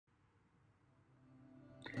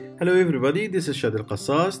Hello everybody, this is Shady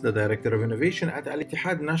Elkassas, the Director of Innovation at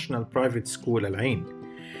Al-Ittihad National Private School Al Ain.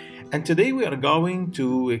 And today we are going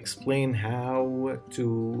to explain how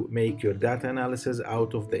to make your data analysis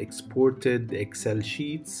out of the exported Excel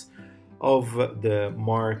sheets of the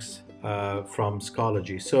marks from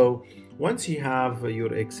Schoology. So once you have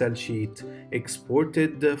your Excel sheet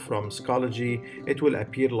exported from Schoology, it will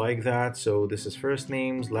appear like that. So this is first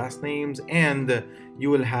names, last names, and you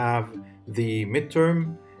will have the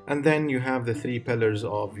midterm, and then you have the three pillars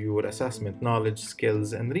of your assessment: knowledge,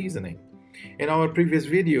 skills, and reasoning. In our previous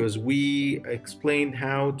videos, we explained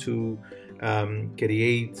how to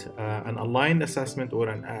create an aligned assessment or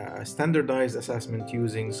a standardized assessment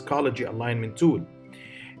using Schoology alignment tool.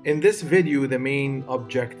 In this video, the main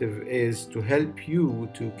objective is to help you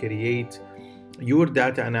to create your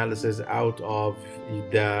data analysis out of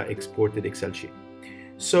the exported Excel sheet.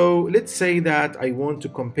 So let's say that I want to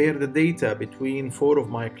compare the data between 4 of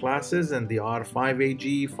my classes, and they are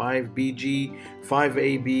 5AG, 5BG,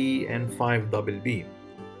 5AB, and 5BB.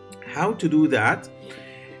 How to do that?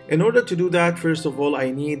 In order to do that, first of all,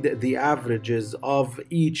 I need the averages of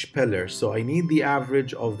each pillar. So I need the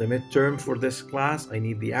average of the midterm for this class. I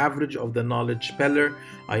need the average of the knowledge pillar.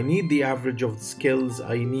 I need the average of skills.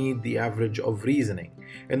 I need the average of reasoning.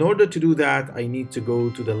 In order to do that, I need to go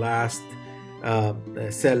to the last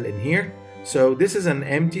cell in here. So this is an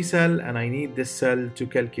empty cell, and I need this cell to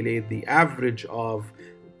calculate the average of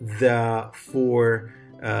the 4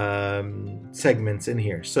 segments in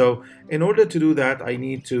here. So in order to do that, I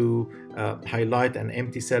need to highlight an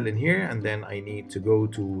empty cell in here, and then I need to go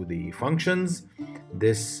to the functions.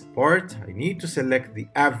 This part, I need to select the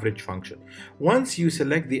average function. Once you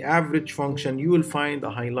select the average function, you will find a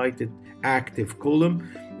highlighted active column.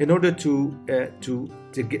 In order to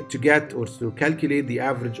get or to calculate the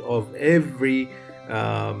average of every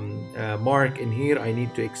mark in here, I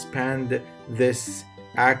need to expand this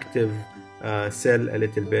active cell a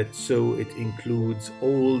little bit so it includes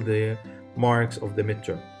all the marks of the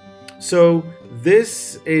midterm. So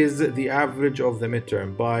this is the average of the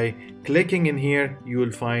midterm. By clicking in here, you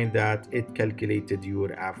will find that it calculated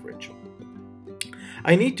your average.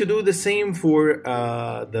 I need to do the same for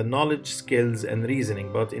the knowledge, skills, and reasoning,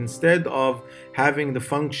 but instead of having the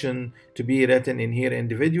function to be written in here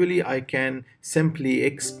individually, I can simply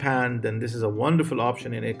expand, and this is a wonderful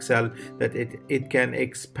option in Excel that it can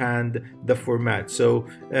expand the format. So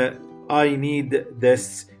I need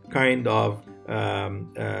this kind of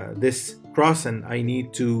this cross, and I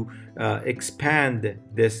need to expand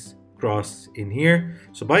this cross in here.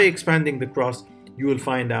 So by expanding the cross, you will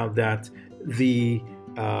find out that the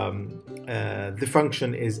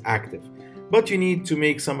function is active, but you need to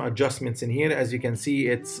make some adjustments in here. As you can see,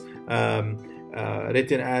 it's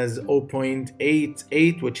written as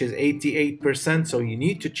 0.88, which is 88%. So you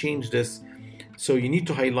need to change this. So you need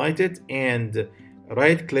to highlight it and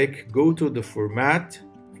right click, go to the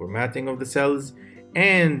formatting of the cells,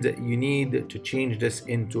 and you need to change this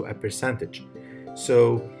into a percentage.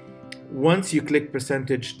 So once you click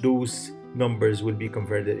percentage, those numbers will be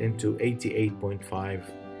converted into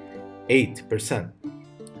 88.58%.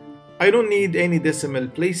 I don't need any decimal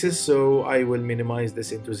places, so I will minimize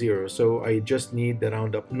this into 0. So I just need the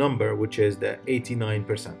round up number, which is the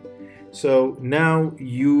 89%. So now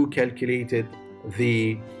you calculated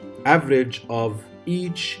the average of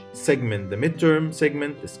each segment: the midterm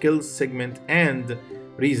segment, the skills segment, and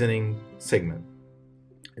reasoning segment.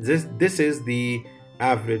 This is the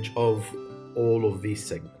average of all of these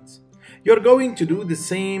segments. You're going to do the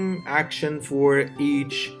same action for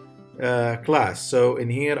each class. So in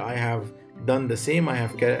here, I have done the same. I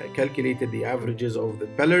have calculated the averages of the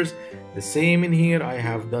pillars. The same in here, I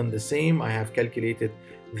have done the same. I have calculated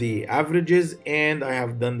the averages, and I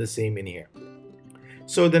have done the same in here.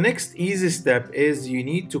 So the next easy step is you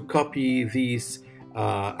need to copy these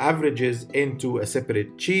averages into a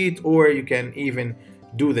separate sheet, or you can even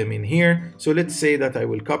do them in here. So let's say that I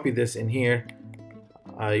will copy this in here.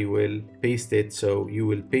 I will paste it. So you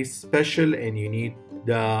will paste special, and you need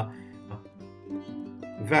the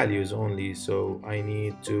values only. So I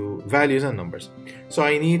need to values and numbers. So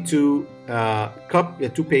I need to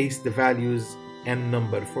paste the values and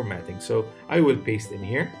number formatting. So I will paste in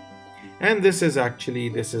here, and this is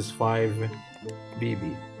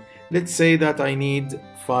 5BB. Let's say that I need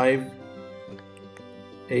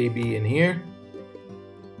 5AB in here,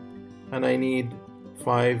 and I need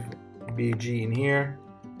 5BG in here,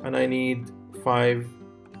 and I need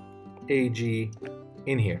 5AG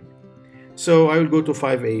in here. So I will go to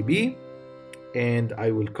 5AB, and I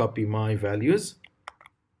will copy my values.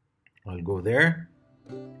 I'll go there.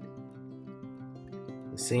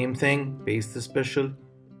 The same thing, paste the special,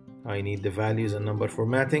 I need the values and number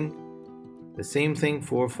formatting. The same thing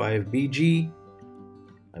for 5BG.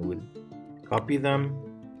 I will copy them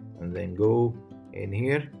and then go in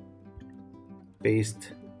here,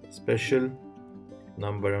 paste special,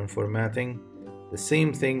 number and formatting. The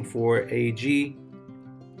same thing for AG,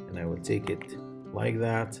 and I will take it like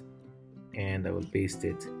that and I will paste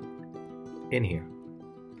it in here.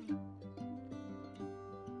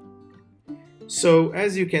 So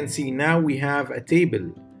as you can see, now we have a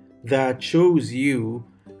table that shows you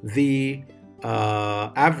the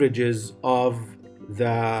averages of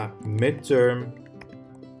the midterm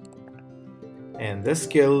and the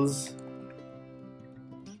skills,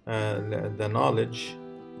 the knowledge,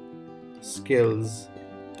 skills,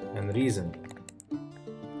 and reasoning.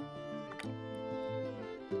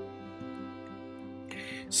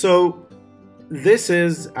 So this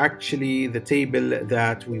is actually the table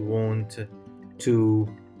that we want to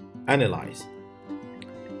analyze.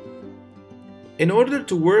 In order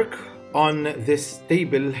to work on this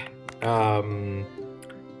table and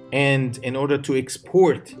in order to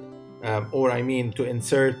export to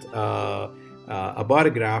insert a bar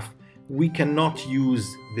graph, we cannot use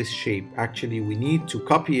this shape. Actually, we need to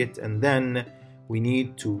copy it and then we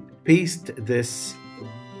need to paste this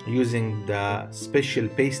using the special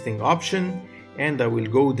pasting option, and I will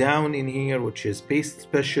go down in here, which is paste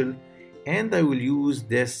special, and I will use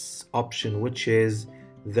this option, which is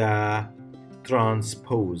the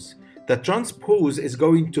transpose. The transpose is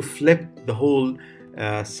going to flip the whole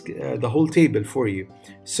table for you,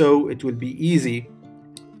 so it will be easy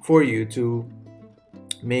for you to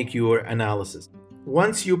make your analysis.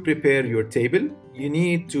 Once you prepare your table, you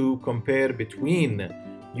need to compare between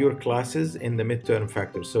your classes in the midterm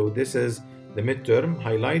factor. So this is the midterm.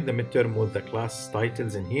 Highlight the midterm with the class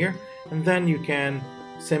titles in here, and then you can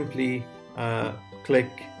simply click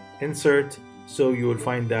insert, so you will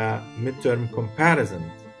find the midterm comparison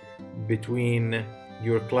between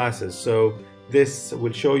your classes. So this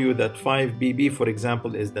will show you that 5BB, for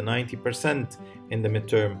example, is the 90% in the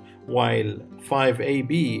midterm, while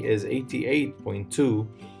 5AB is 88.2,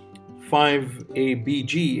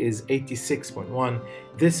 5ABG is 86.1.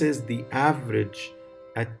 This is the average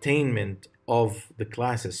attainment of the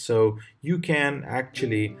classes. So you can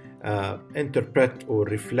actually interpret or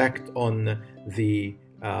reflect on the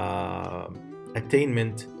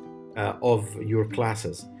attainment of your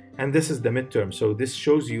classes. And this is the midterm. So this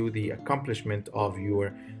shows you the accomplishment of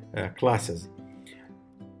your classes.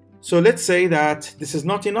 So let's say that this is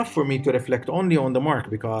not enough for me to reflect only on the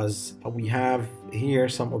mark, because we have here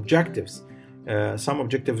some objectives. Some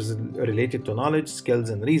objectives related to knowledge,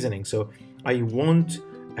 skills, and reasoning. So I want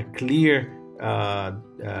a clear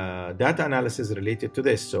data analysis related to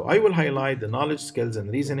this. So I will highlight the knowledge, skills,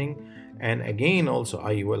 and reasoning. And again, also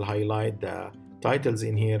I will highlight the titles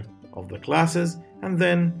in here of the classes. And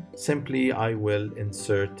then simply I will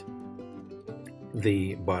insert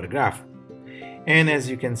the bar graph. And as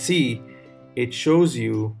you can see, it shows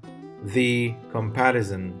you the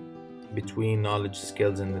comparison between knowledge,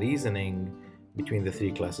 skills, and reasoning between the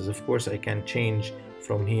three classes. Of course, I can change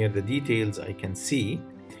from here the details I can see.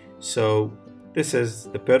 So this is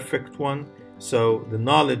the perfect one. So the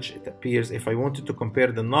knowledge, it appears, if I wanted to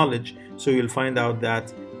compare the knowledge, so you'll find out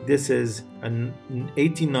that this is an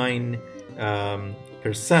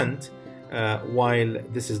 89%, while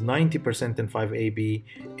this is 90% in 5AB.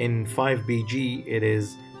 In 5BG, it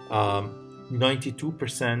is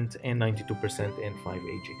 92% and 92% in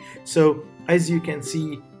 5AG. So as you can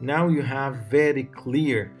see, now you have very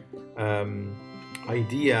clear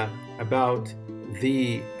idea about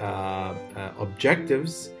the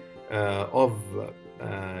objectives of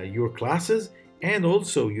your classes, and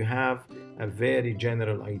also you have a very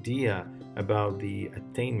general idea about the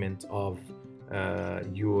attainment of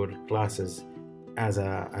your classes as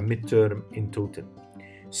a midterm in total.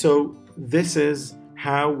 So this is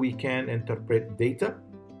how we can interpret data.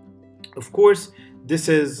 Of course, this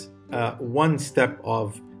is one step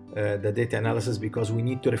of the data analysis, because we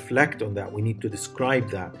need to reflect on that, we need to describe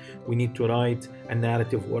that, we need to write a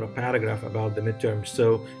narrative or a paragraph about the midterm.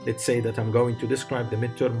 So let's say that I'm going to describe the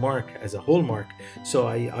midterm mark as a whole mark. So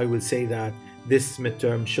I will say that this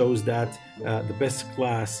midterm shows that the best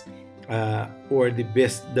class or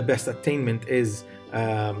the best attainment is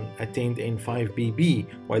attained in 5BB,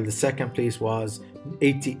 while the second place was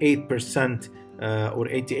 88% or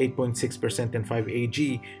 88.6% in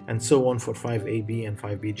 5AG, and so on for 5AB and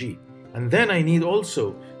 5BG. And then I need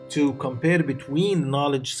also to compare between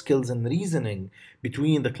knowledge, skills, and reasoning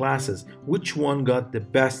between the classes. Which one got the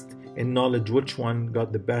best in knowledge, which one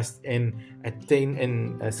got the best in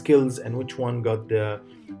skills, and which one got the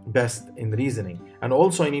best in reasoning. And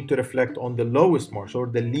also I need to reflect on the lowest marks or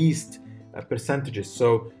the least percentages.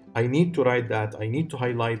 So I need to write that, I need to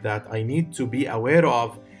highlight that, I need to be aware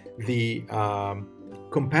of the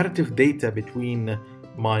comparative data between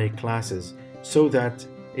my classes so that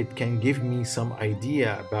it can give me some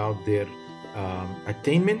idea about their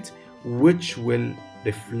attainment, which will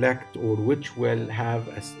reflect or which will have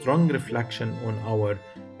a strong reflection on our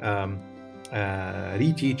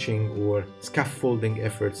reteaching or scaffolding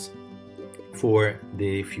efforts for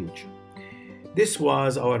the future. This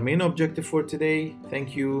was our main objective for today.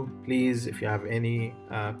 Thank you. Please, if you have any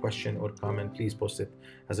question or comment, please post it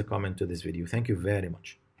as a comment to this video. Thank you very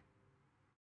much.